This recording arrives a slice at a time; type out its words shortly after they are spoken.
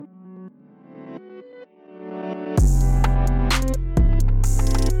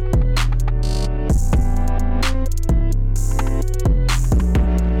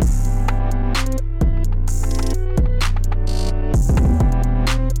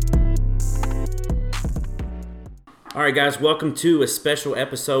All right, guys, welcome to a special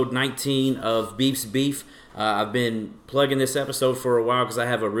episode 19 of Beef's Beef. I've been plugging this episode for a while because I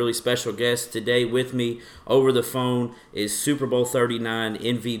have a really special guest today with me over the phone is Super Bowl 39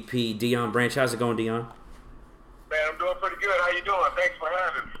 MVP Deion Branch. How's it going, Deion? Man, I'm doing pretty good. How you doing? Thanks for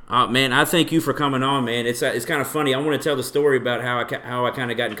having me. Man, I thank you for coming on, man. It's kind of funny. I want to tell the story about how I kind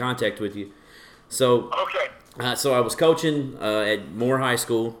of got in contact with you. So, Okay. So I was coaching at Moore High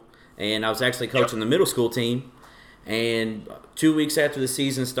School, and I was actually coaching the middle school team. And 2 weeks after the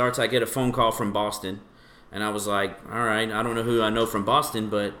season starts, I get a phone call from Boston. And I was like, all right, I don't know who I know from Boston,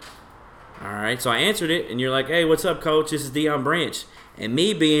 but all right. So I answered it, and you're like, hey, what's up, Coach? This is Deion Branch. And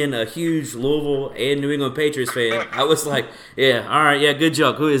me being a huge Louisville and New England Patriots fan, I was like, yeah, all right, yeah, good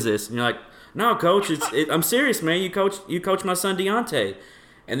joke. Who is this? And you're like, no, Coach, I'm serious, man. You coach my son Deontay.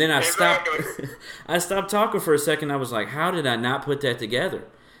 And then I stopped talking for a second. I was like, how did I not put that together?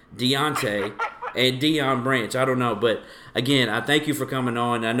 Deontay and Deion Branch. I don't know. But, again, I thank you for coming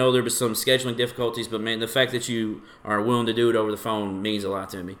on. I know there was some scheduling difficulties, but, man, the fact that you are willing to do it over the phone means a lot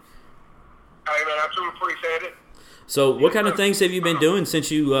to me. Hey, man, I truly appreciate it. So what kind of things have you been doing since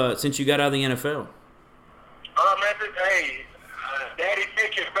you got out of the NFL? Man, Daddy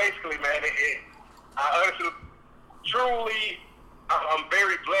Fitch basically, man. I honestly, truly, I'm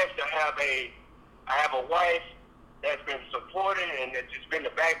very blessed to have I have a wife that's been supporting and that's just been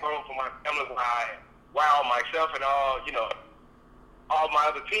the backbone for my family while myself and all my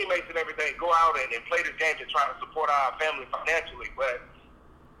other teammates and everything go out and play this game to try to support our family financially. But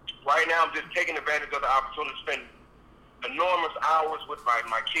right now I'm just taking advantage of the opportunity to spend enormous hours with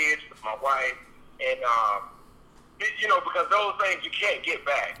my kids, with my wife, and because those things you can't get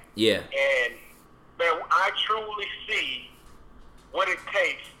back. Yeah. And man, I truly see what it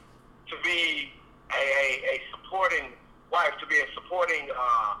takes to be a supporting wife, to be a supporting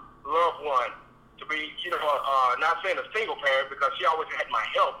loved one, to be not saying a single parent because she always had my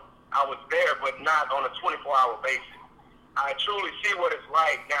help. I was there, but not on a 24-hour basis. I truly see what it's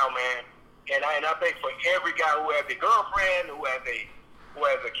like now, man. And I think for every guy who has a girlfriend, who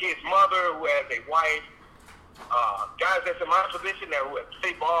has a kid's mother, who has a wife, guys that's in my position that who have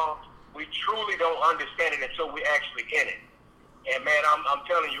play ball, we truly don't understand it until we actually in it. And man, I'm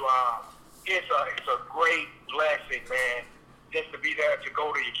telling you, it's a great blessing, man, just to be there to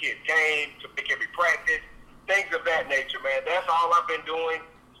go to your kid's game, to pick every practice, things of that nature, man. That's all I've been doing,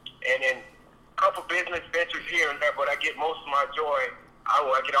 and then a couple business ventures here and there, but I get most of my joy.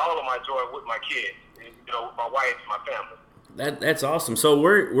 I get all of my joy with my kids, with my wife, my family. That's awesome. So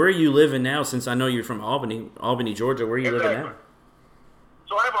where are you living now? Since I know you're from Albany, Georgia. Where are you living now?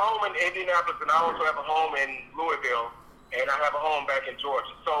 So I have a home in Indianapolis, and I also have a home in Louisville, and I have a home back in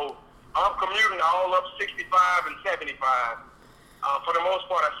Georgia. So I'm commuting all up 65 and 75. For the most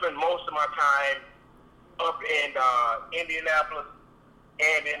part, I spend most of my time up in Indianapolis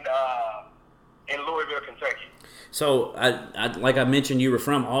and in Louisville, Kentucky. So, like I mentioned, you were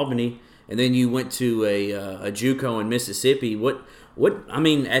from Albany, and then you went to a JUCO in Mississippi. I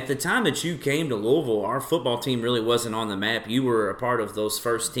mean, at the time that you came to Louisville, our football team really wasn't on the map. You were a part of those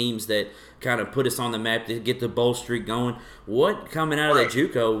first teams that kind of put us on the map to get the bowl streak going. What, coming out of that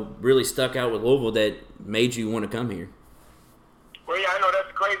JUCO, really stuck out with Louisville that made you want to come here? Well, yeah, I know that's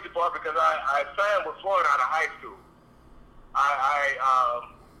the crazy part because I signed with Florida out of high school.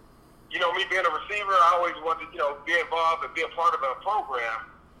 Me being a receiver, I always wanted to, be involved and be a part of a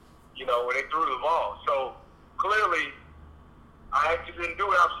program, where they threw the ball. So clearly, I just didn't do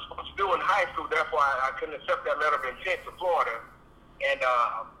what I was supposed to do in high school. Therefore, I couldn't accept that letter of intent to Florida. And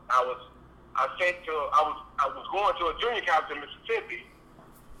I was going to a junior college in Mississippi,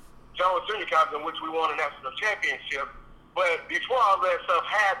 Jones Junior College, in which we won a national championship. But before all that stuff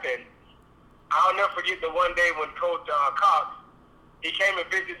happened, I'll never forget the one day when Coach Cox, he came and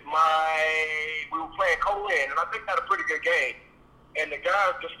visited we were playing Colin, and I think that had a pretty good game. And the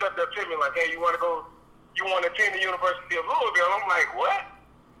guys just stepped up to me like, hey, you want to attend the University of Louisville? I'm like, what?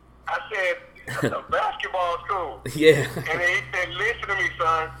 I said, it's a basketball school. Yeah. And then he said, listen to me,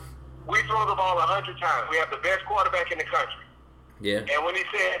 son. We throw the ball 100 times. We have the best quarterback in the country. Yeah. And when he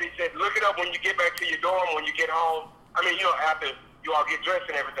said, look it up when you get back to your dorm, when you get home. I mean, after you all get dressed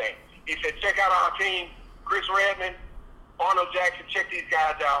and everything. He said, check out our team, Chris Redman, Arnold Jackson, check these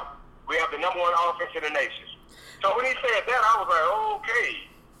guys out. We have the #1 offense in the nation. So when he said that, I was like, okay.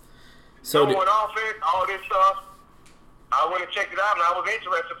 So #1 offense, all this stuff. I went and checked it out, and I was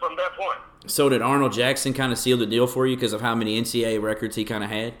interested from that point. So did Arnold Jackson kind of seal the deal for you because of how many NCAA records he kind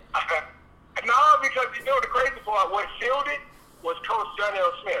of had? No, because the crazy part, what sealed it was Coach John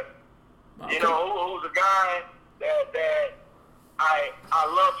L. Smith. Okay. Who's a guy that I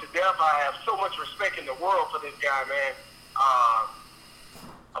love to death. I have so much respect in the world for this guy, man.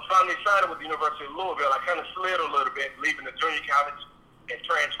 I finally signed with the University of Louisville. I kind of slid a little bit, leaving the junior college and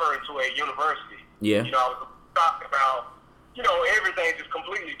transferring to a university. Yeah. You know, I was shocked about, you know, everything just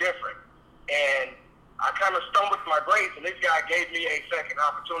completely different. And I kind of stumbled with my grades, and this guy gave me a second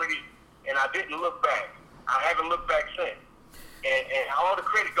opportunity, and I didn't look back. I haven't looked back since. And all the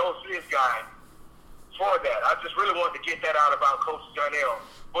credit goes to this guy for that. I just really wanted to get that out about Coach Darnell.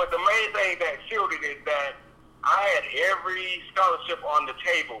 But the main thing that sealed it is that I had every scholarship on the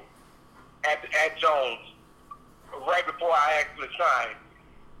table at Jones right before I actually signed.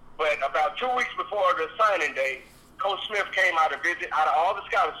 But about 2 weeks before the signing day, Coach Smith came out and visit. Out of all the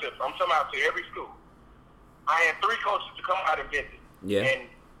scholarships, I'm talking about to every school, I had 3 coaches to come out and visit. Yeah. And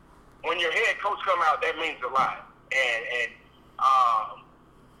when your head coach come out, that means a lot. And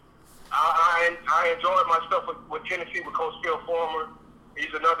I enjoyed my stuff with Tennessee with Coach Phil Former.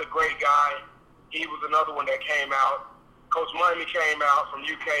 He's another great guy. He was another one that came out. Coach Money came out from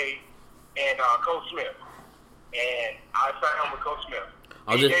UK, and Coach Smith. And I signed with Coach Smith.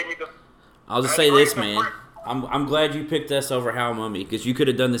 I'll just say this, man. I'm glad you picked us over Hal Mumme, because you could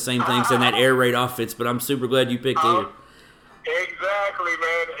have done the same things in that air raid offense, but I'm super glad you picked here. Exactly,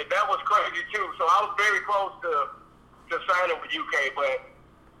 man. And that was crazy, too. So I was very close to signing with UK, but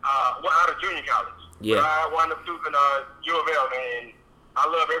out of junior college. Yeah. But I wound up choosing U of L, and I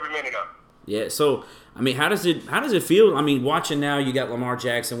love every minute of it. Yeah, so I mean, how does it feel? I mean, watching now, you got Lamar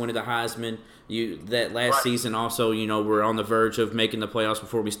Jackson winning the Heisman. That last season also, you know, we're on the verge of making the playoffs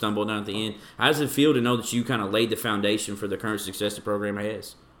before we stumble down at the end. How does it feel to know that you kind of laid the foundation for the current success the program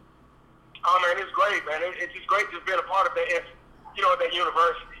has? Oh man, it's great, man. It's just great just being a part of that, you know, that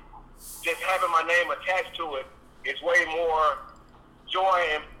university. Just having my name attached to it is way more joy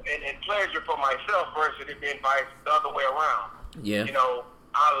and pleasure for myself versus it being the other way around. Yeah. You know,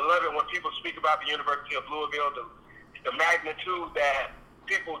 I love it when people speak about the University of Louisville, the magnitude that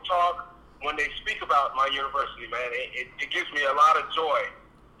people talk when they speak about my university, man. It gives me a lot of joy.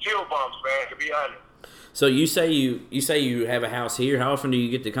 Chill bumps, man, to be honest. So you say you have a house here. How often do you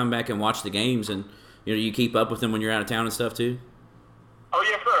get to come back and watch the games, and you know, you keep up with them when you're out of town and stuff too? Oh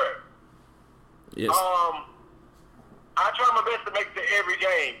yes, sir. Yes. I try my best to make it to every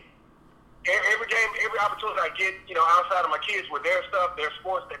game. Every game, every opportunity I get, you know, outside of my kids with their stuff, their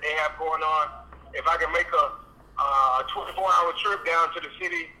sports that they have going on. If I can make a 24-hour trip down to the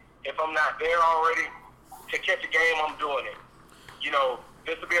city, if I'm not there already, to catch a game, I'm doing it. You know,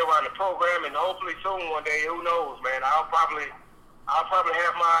 just to be around the program, and hopefully soon one day, who knows, man? I'll probably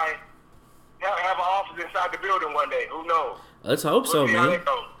have an office inside the building one day. Who knows? Let's hope so, man.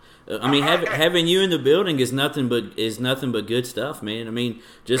 I mean, having you in the building is nothing but good stuff, man. I mean,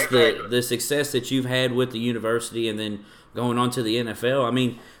 just the success that you've had with the university, and then going on to the NFL. I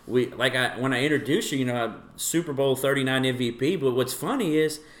mean, when I introduced you, you know, Super Bowl 39 MVP. But what's funny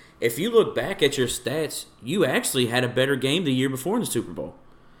is, if you look back at your stats, you actually had a better game the year before in the Super Bowl.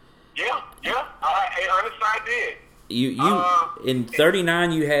 Yeah. Honestly, I did. You in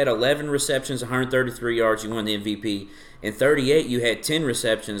 39 you had 11 receptions, 133 yards. You won the MVP. In 38 you had 10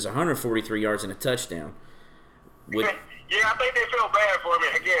 receptions, 143 yards, and a touchdown. Yeah, I think they felt bad for me,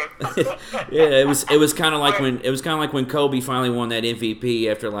 I guess. Yeah, it was kind of like when Kobe finally won that MVP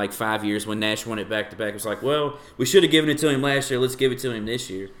after like 5 years, when Nash won it back to back. It was like, well, we should have given it to him last year. Let's give it to him this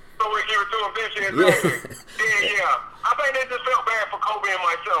year. So we give it to him this year, exactly. Yeah. I think they just felt bad for Kobe and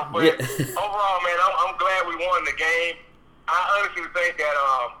myself, but overall, man, I'm glad we won the game. I honestly think that,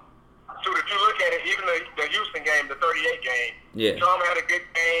 so if you look at it, even the Houston game, the 38 game, Tom had a good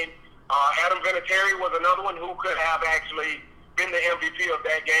game. Adam Vinatieri was another one who could have actually been the MVP of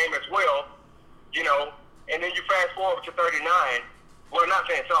that game as well, you know. And then you fast forward to 39. Well, not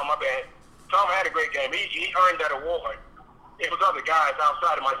saying Tom, my bad. Tom had a great game. He earned that award. It was other guys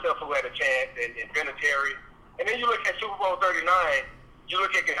outside of myself who had a chance, and Vinatieri. And then you look at Super Bowl 39, you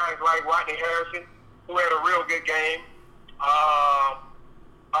look at guys like Rodney Harrison, who had a real good game.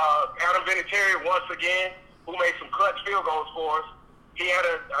 Adam Vinatieri, once again, who made some clutch field goals for us. He had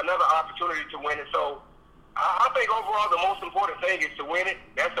another opportunity to win it. So I think overall the most important thing is to win it.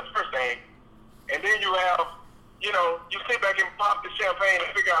 That's the first thing. And then you have, you know, you sit back and pop the champagne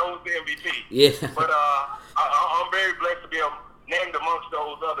and figure out who's the MVP. Yeah. But I'm very blessed to be named amongst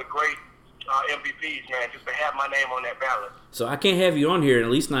those other great MVPs, man, just to have my name on that ballot. So I can't have you on here and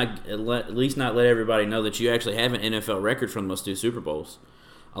at least not let everybody know that you actually have an NFL record from those 2 Super Bowls.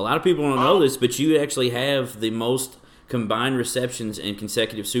 A lot of people don't know this, but you actually have the most combined receptions in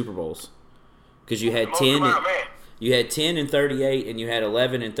consecutive Super Bowls, because you had 10. You had 10 in 38, and you had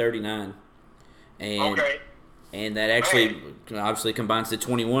 11 in 39. And And that actually obviously combines to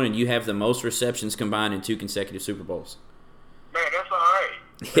 21, and you have the most receptions combined in 2 consecutive Super Bowls. Man, that's all right.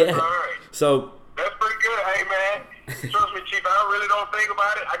 That's Yeah. all right. So That's pretty good. Hey, man, trust me, Chief, I really don't think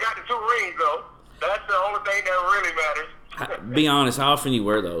about it. I got the 2 rings, though. That's the only thing that really matters. be honest, how often you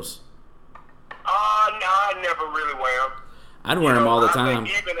wear those? No, I never really wear them. I'd wear them all the I time.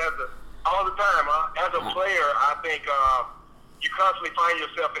 think even all the time, as a player, I think you constantly find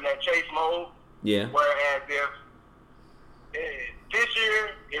yourself in that chase mode. Yeah. Whereas if this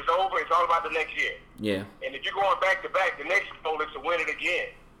year is over, it's all about the next year. Yeah. And if you're going back to back, the next goal is to win it again.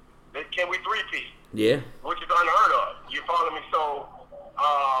 Then can we three-peat? Yeah. Which is unheard of. You follow me? So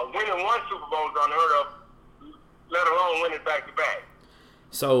winning 1 Super Bowl is unheard of, let alone winning back to back.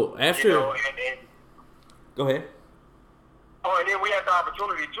 So after, You know, and go ahead. and then we had the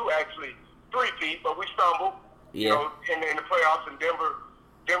opportunity to actually three-peat, but we stumbled. Yeah. You know, in the playoffs, and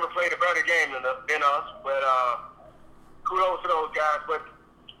Denver played a better game than us. But kudos to those guys. But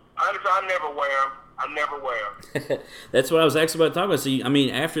honestly, I never wear them. I never wear them. That's what I was actually about to talk about. So,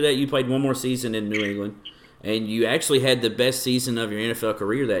 after that, you played one more season in New England, and you actually had the best season of your NFL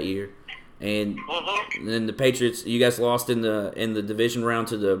career that year. And then the Patriots, you guys lost in the division round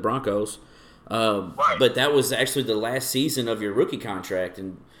to the Broncos. Right. But that was actually the last season of your rookie contract,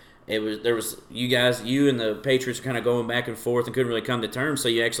 and you and the Patriots kind of going back and forth and couldn't really come to terms. So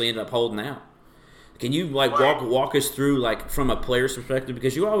you actually ended up holding out. Can you walk us through from a player's perspective,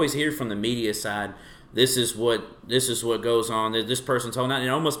 because you always hear from the media side, this is what goes on, that this person's holding out, and it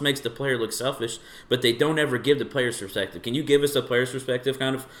almost makes the player look selfish, but they don't ever give the player's perspective. Can you give us a player's perspective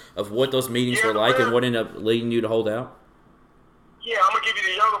kind of what those meetings were like and what ended up leading you to hold out? Yeah, I'm gonna give you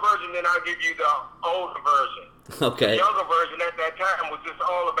the younger version, then I'll give you the older version. Okay. The younger version at that time was just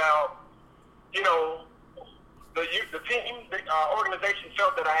all about, the team, the organization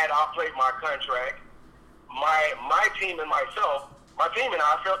felt that I had outplayed my contract. My team and myself, my team and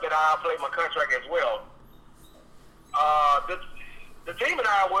I felt that I outplayed my contract as well. The team and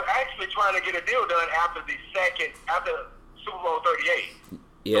I were actually trying to get a deal done after Super Bowl 38.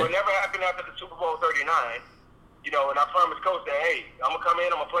 Yeah. So it never happened after the Super Bowl 39. And I promised Coach that, hey, I'm gonna come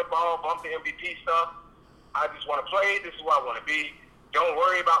in, I'm gonna play ball, bump the MVP stuff. I just want to play. This is where I want to be. Don't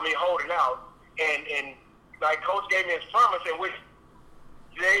worry about me holding out. And like Coach gave me his promise, in which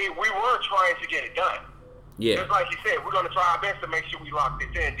we were trying to get it done. Yeah. Just like you said, we're going to try our best to make sure we lock this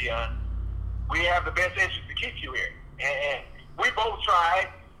in, Dion. We have the best interest to keep you here. And we both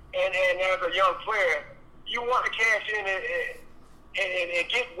tried. And as a young player, you want to cash in and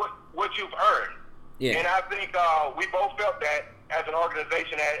get what you've earned. Yeah. And I think we both felt that as an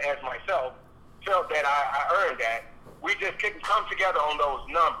organization, as myself, felt that I earned that. We just couldn't come together on those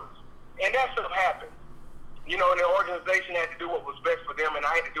numbers. And that stuff happens. And the organization had to do what was best for them, and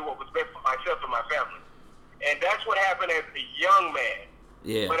I had to do what was best for myself and my family. And that's what happened as a young man.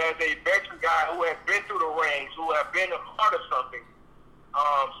 Yeah. But as a veteran guy who has been through the ranks, who have been a part of something,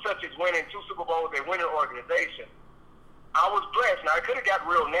 such as winning 2 Super Bowls and winning an organization, I was blessed. Now, it could have got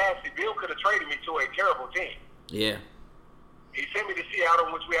real nasty. Bill could have traded me to a terrible team. Yeah. He sent me to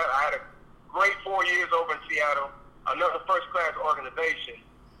Seattle, which I had a great 4 years over in Seattle, another first-class organization.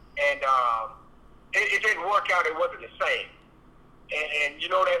 And it didn't work out. It wasn't the same. And you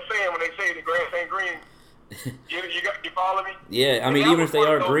know that saying when they say the grass ain't green, you follow me? Yeah, even if they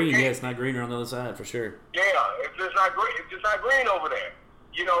are green, it's not greener on the other side for sure. Yeah, it's just not green over there.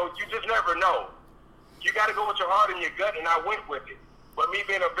 You just never know. You got to go with your heart and your gut, and I went with it. But me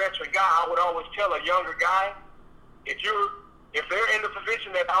being a veteran guy, I would always tell a younger guy, if they're in the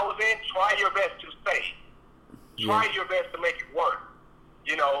position that I was in, try your best to stay. Try your best to make it work.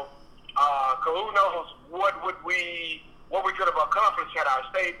 Because who knows what we could have accomplished had I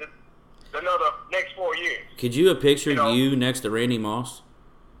stayed another next 4 years. Could you have pictured you next to Randy Moss?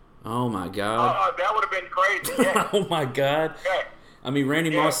 Oh my God. That would have been crazy. Yeah. Oh my God. Yeah. Randy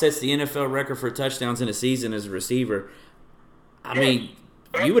Moss sets the NFL record for touchdowns in a season as a receiver. You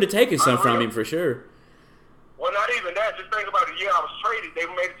would have taken some from him for sure. Well, not even that. Just think about the year I was traded. They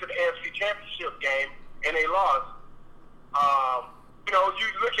made it to the AFC Championship game, and they lost. You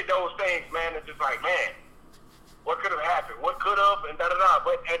look at those things, man, it's just like, man, what could have happened? What could have, and da-da-da.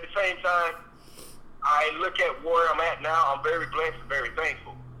 But at the same time, I look at where I'm at now. I'm very blessed and very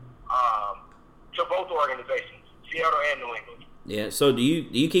thankful to both organizations, Seattle and New England. Yeah, so do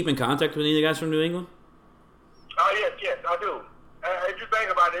you keep in contact with any of the guys from New England? Yes, I do. If you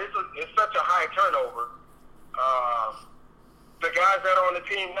think about it, it's such a high turnover. The guys that are on the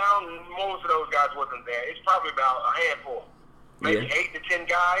team now, most of those guys wasn't there. It's probably about a handful, maybe 8 to 10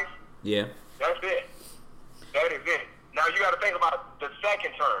 guys. Yeah. That's it. That is it. Now you got to think about the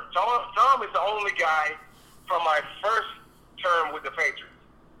second term. Tom is the only guy from my first term with the Patriots,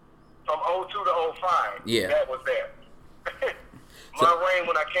 from 02 to 05. Yeah. That was there. My reign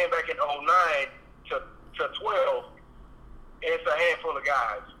when I came back in 09 to 12, it's a handful of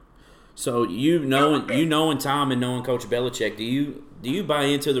guys. So knowing Tom and knowing Coach Belichick, do you buy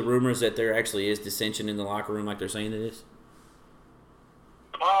into the rumors that there actually is dissension in the locker room like they're saying it is?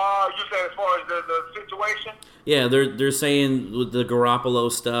 You said as far as the situation? Yeah, they're saying with the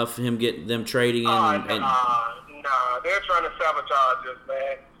Garoppolo stuff, them trading him. Nah, they're trying to sabotage us,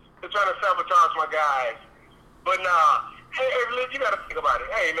 man. They're trying to sabotage my guys. But nah, hey, you got to think about it.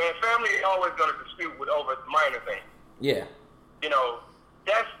 Hey, man, family is always going to dispute over minor things. Yeah. You know,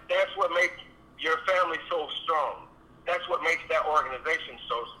 that's what makes your family so strong. That's what makes that organization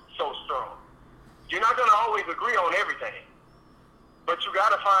so strong. You're not going to always agree on everything, but you got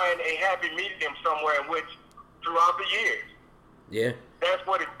to find a happy medium somewhere in which, throughout the years, yeah, that's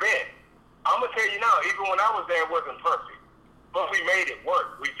what it's been. I'm gonna tell you now, even when I was there, it wasn't perfect, but we made it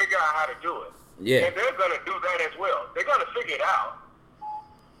work. We figured out how to do it. Yeah, and they're gonna do that as well. They're gonna figure it out.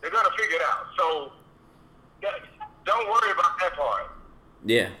 So don't worry about that part.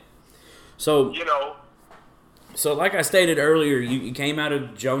 Yeah. So you know. So like I stated earlier, you came out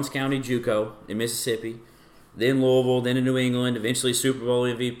of Jones County JUCO in Mississippi, then Louisville, then in New England, eventually Super Bowl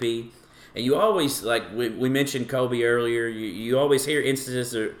MVP. And you always, like we mentioned Kobe earlier, you always hear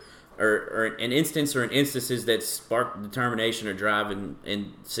instances or instances that spark determination or drive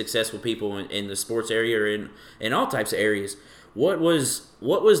in successful people in the sports area or in all types of areas. What was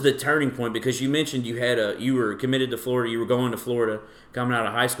the turning point? Because you mentioned you were committed to Florida, you were going to Florida coming out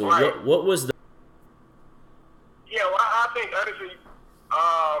of high school. Right. What was the I think honestly,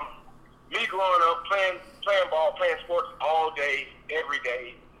 me growing up playing ball, playing sports all day, every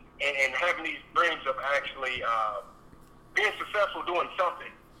day, and having these dreams of actually being successful doing something.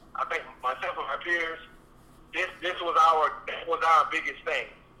 I think myself and my peers, this was our biggest thing.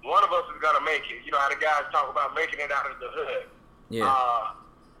 One of us is gonna make it. You know how the guys talk about making it out of the hood. Yeah.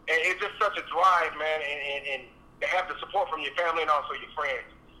 And it's just such a drive, man, and to have the support from your family and also your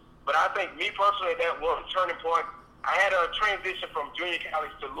friends. But I think me personally, that one turning point. I had a transition from junior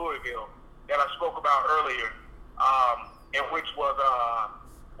college to Louisville that I spoke about earlier, and which was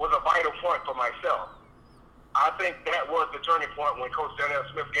a vital point for myself. I think that was the turning point when Coach Daniel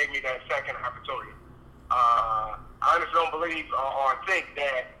Smith gave me that second opportunity. I honestly don't believe or think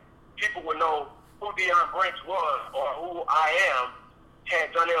that people would know who Deion Branch was or who I am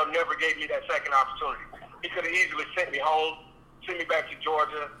had Daniel never gave me that second opportunity. He could have easily sent me home, sent me back to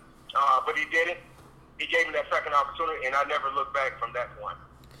Georgia, but he didn't. He gave me that second opportunity, and I never looked back from that point.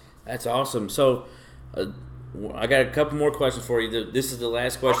 That's awesome. So, I got a couple more questions for you. This is the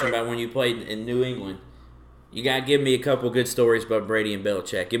last question about when you played in New England. You gotta give me a couple good stories about Brady and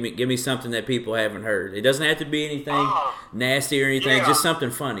Belichick. Give me something that people haven't heard. It doesn't have to be anything nasty or anything. Yeah. Just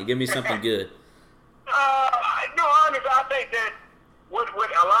something funny. Give me something good. No, honestly, I think that what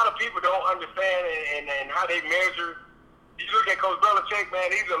a lot of people don't understand and how they measure. You look at Coach Belichick,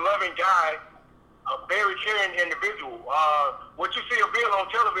 man. He's a loving guy. A very caring individual. What you see of Bill on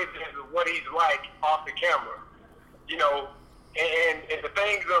television is what he's like off the camera. You know, and the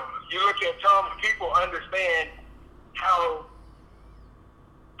things of, you look at Tom, people understand how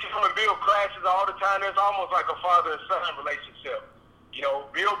Tom and Bill clashes all the time. There's almost like a father and son relationship. You know,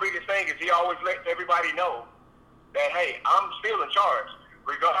 Bill's biggest thing is he always lets everybody know that, hey, I'm still in charge.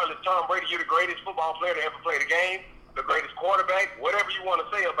 Regardless, Tom Brady, you're the greatest football player to ever play the game, the greatest quarterback, whatever you want to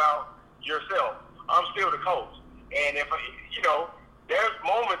say about yourself. I'm still the coach. And if, there's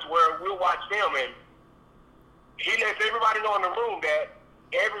moments where we'll watch film and he lets everybody know in the room that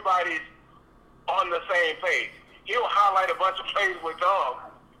everybody's on the same page. He'll highlight a bunch of plays with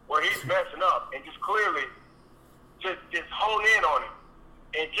Tom where he's messing up and just clearly just hone in on it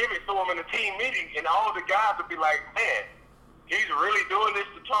and give it to him in the team meeting, and all the guys will be like, man, he's really doing this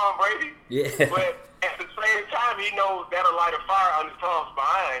to Tom Brady? Yeah. But at the same time, he knows that'll light a fire under Tom's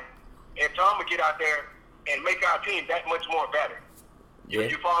behind, and Tom will get out there and make our team that much more better. Yeah.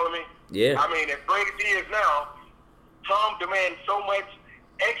 You follow me? Yeah. I mean, as great as he is now, Tom demands so much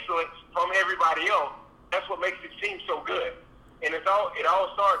excellence from everybody else. That's what makes his team so good. And it all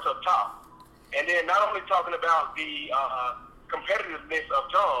starts up top. And then not only talking about the competitiveness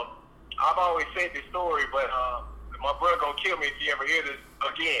of Tom, I've always said this story, but my brother gonna kill me if you ever hear this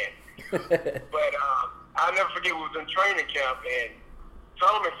again. But I'll never forget, we was in training camp, and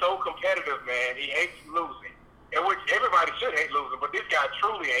Tom is so competitive, man. He hates losing, and which everybody should hate losing, but this guy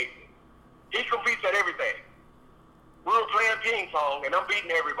truly hates it. He competes at everything. We were playing ping pong, and I'm beating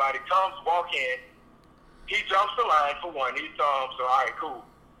everybody. Tom's walk in. He jumps the line for one. He's Tom, so all right, cool.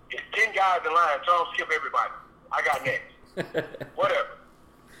 It's 10 guys in line. Tom skip everybody. I got next. Whatever.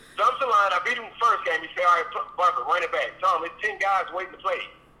 Jumps the line. I beat him the first game. He said, all right, Barker, run it back. Tell him it's 10 guys waiting to play.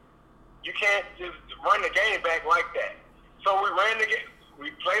 You can't just run the game back like that. So we ran the game. We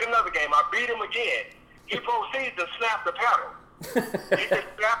played another game. I beat him again. He proceeds to snap the paddle. He just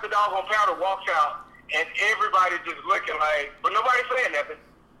snapped the doggone paddle, walks out, and everybody just looking like, but nobody saying nothing.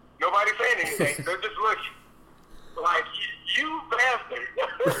 Nobody saying anything. They're just looking like, you bastard.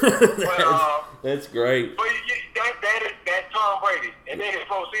 But, that's great. But that's Tom Brady. And then his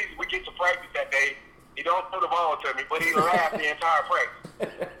postseason, we get to practice that day. He don't throw the ball to me, but he laughed the entire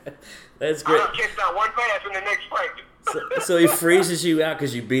practice. That's great. I don't catch not one pass in the next practice. So he freezes you out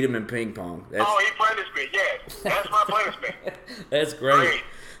because you beat him in ping pong. He punished me, yes. That's my punishment. That's great.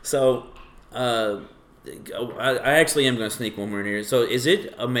 So, I actually am going to sneak one more in here. So, is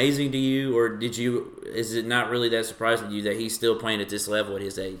it amazing to you, or is it not really that surprising to you that he's still playing at this level at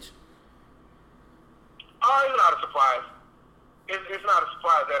his age? Oh, it's not a surprise. It's not a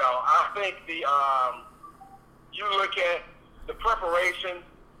surprise at all. I think you look at the preparation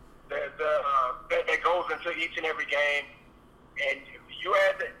that goes into each and every game, and you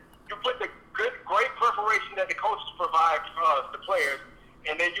put the great preparation that the coaches provide for us, the players,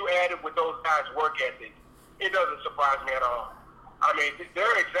 and then you add it with those guys' work ethic. It doesn't surprise me at all. I mean,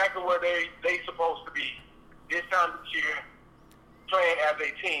 they're exactly where they supposed to be this time this year, playing as a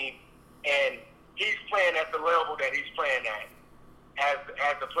team, and he's playing at the level that he's playing at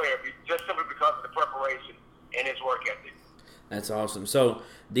as a player, just simply because of the preparation and his work ethic. That's awesome. So,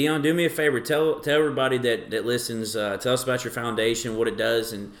 Dion, do me a favor. Tell everybody that listens. Tell us about your foundation, what it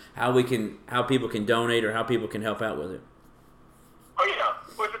does, and how people can donate or how people can help out with it. Oh yeah,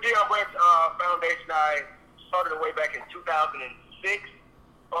 with the Dion Branch Foundation, I started it way back in 2006.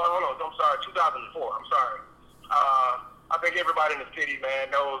 Oh no, I'm sorry, 2004. I'm sorry. I think everybody in the city, man,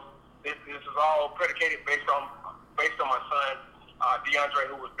 knows this is all predicated based on my son,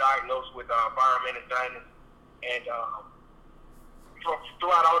 DeAndre, who was diagnosed with viral meningitis, and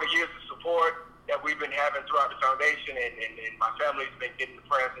throughout all the years of support that we've been having throughout the foundation, and my family's been getting the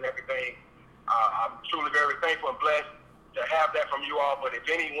prayers and everything. I'm truly very thankful and blessed to have that from you all. But if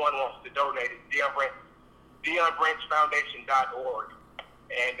anyone wants to donate, it's DionBranchFoundation.org.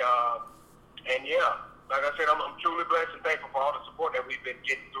 And yeah, like I said, I'm truly blessed and thankful for all the support that we've been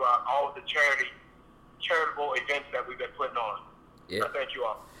getting throughout all of the charitable events that we've been putting on. Yeah. So thank you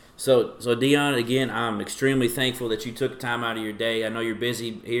all. So Dion, again, I'm extremely thankful that you took time out of your day. I know you're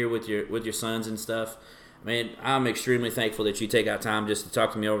busy here with your sons and stuff. Man, I'm extremely thankful that you take out time just to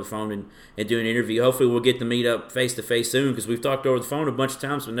talk to me over the phone and do an interview. Hopefully we'll get to meet up face-to-face soon, because we've talked over the phone a bunch of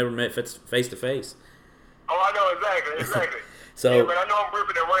times but never met face-to-face. Oh, I know, exactly. So, yeah, but I know I'm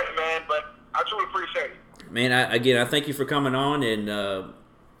ripping and running, man, but I truly appreciate it. Man, I thank you for coming on, and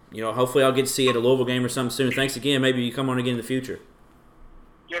hopefully I'll get to see you at a Louisville game or something soon. Thanks again. Maybe you come on again in the future.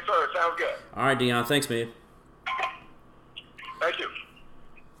 Yes, sir. Sounds good. All right, Dion. Thanks, man. Thank you.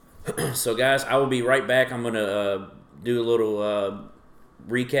 So, guys, I will be right back. I'm going to do a little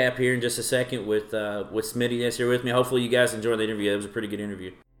recap here in just a second with Smitty that's here with me. Hopefully you guys enjoyed the interview. It was a pretty good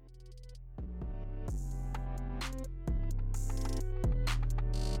interview.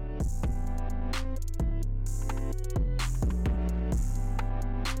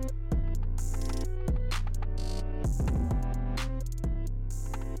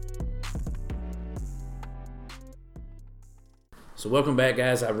 So welcome back,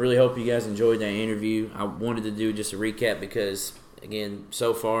 guys. I really hope you guys enjoyed that interview. I wanted to do just a recap because, again,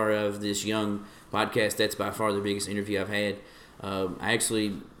 so far of this young podcast, that's by far the biggest interview I've had.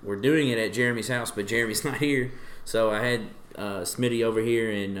 We're doing it at Jeremy's house, but Jeremy's not here. So I had Smitty over here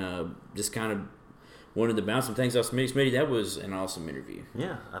and just kind of wanted to bounce some things off Smitty. Smitty, that was an awesome interview.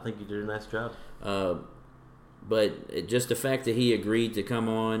 Yeah, I think you did a nice job. But just the fact that he agreed to come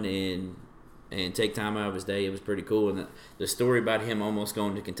on and take time out of his day, it was pretty cool. And the story about him almost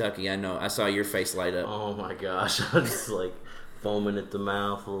going to Kentucky, I saw your face light up. Oh my gosh, I'm just like foaming at the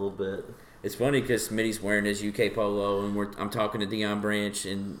mouth a little bit. It's funny because Smitty's wearing his UK polo, and I'm talking to Dion Branch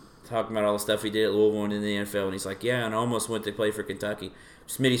and talking about all the stuff he did at Louisville and in the NFL, and he's like, yeah, and I almost went to play for Kentucky.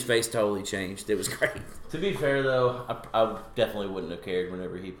 Smitty's face totally changed. It was great. To be fair, though, I definitely wouldn't have cared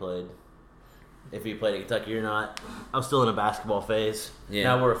whenever he played. If he played at Kentucky or not. I'm still in a basketball phase. Yeah.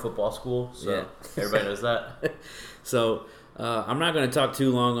 Now we're a football school, so everybody knows that. So I'm not going to talk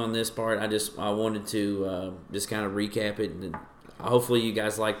too long on this part. I wanted to just kind of recap it. And hopefully you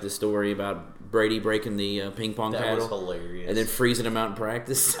guys like the story about Brady breaking the ping pong paddle. That was hilarious. And then freezing him out in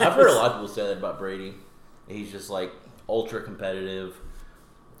practice. I've heard a lot of people say that about Brady. He's just like ultra competitive.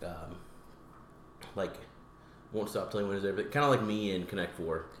 Like won't stop till he wins everything. Kind of like me in Connect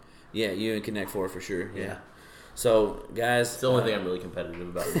 4. Yeah, you and Connect 4 for sure. Yeah. So, guys, it's the only thing I'm really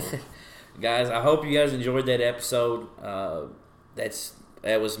competitive about. Guys, I hope you guys enjoyed that episode.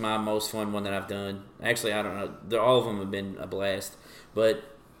 That was my most fun one that I've done. Actually, I don't know. All of them have been a blast. But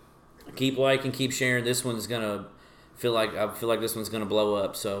keep liking, keep sharing. This one's gonna I feel like this one's gonna blow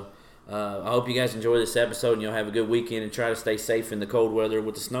up. So I hope you guys enjoy this episode and you'll have a good weekend and try to stay safe in the cold weather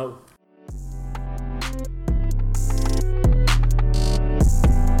with the snow.